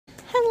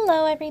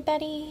Hello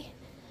everybody!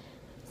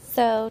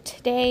 So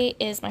today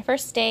is my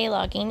first day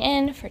logging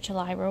in for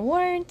July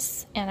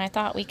rewards, and I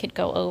thought we could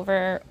go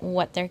over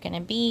what they're going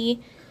to be.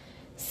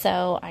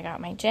 So I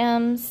got my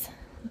gems.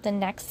 The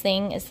next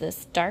thing is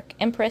this Dark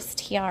Empress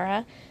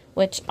tiara,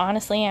 which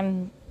honestly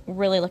I'm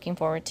really looking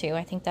forward to.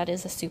 I think that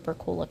is a super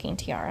cool looking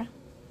tiara.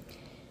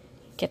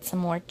 Get some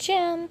more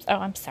gems. Oh,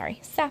 I'm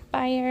sorry,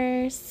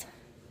 sapphires.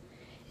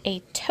 A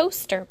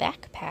toaster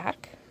backpack.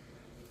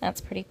 That's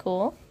pretty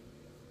cool.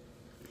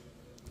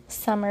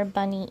 Summer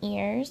bunny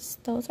ears.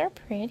 Those are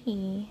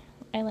pretty.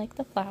 I like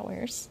the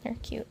flowers. They're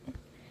cute.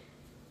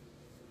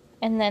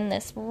 And then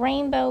this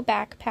rainbow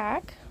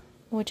backpack,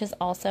 which is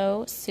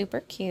also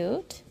super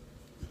cute.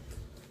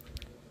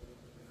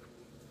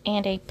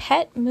 And a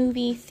pet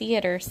movie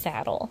theater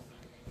saddle.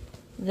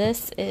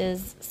 This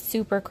is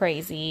super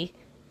crazy,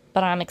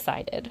 but I'm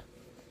excited.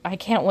 I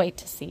can't wait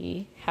to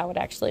see how it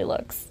actually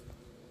looks.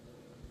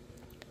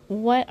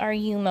 What are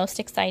you most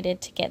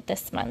excited to get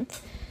this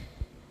month?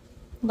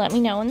 Let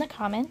me know in the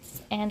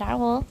comments, and I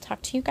will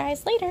talk to you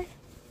guys later.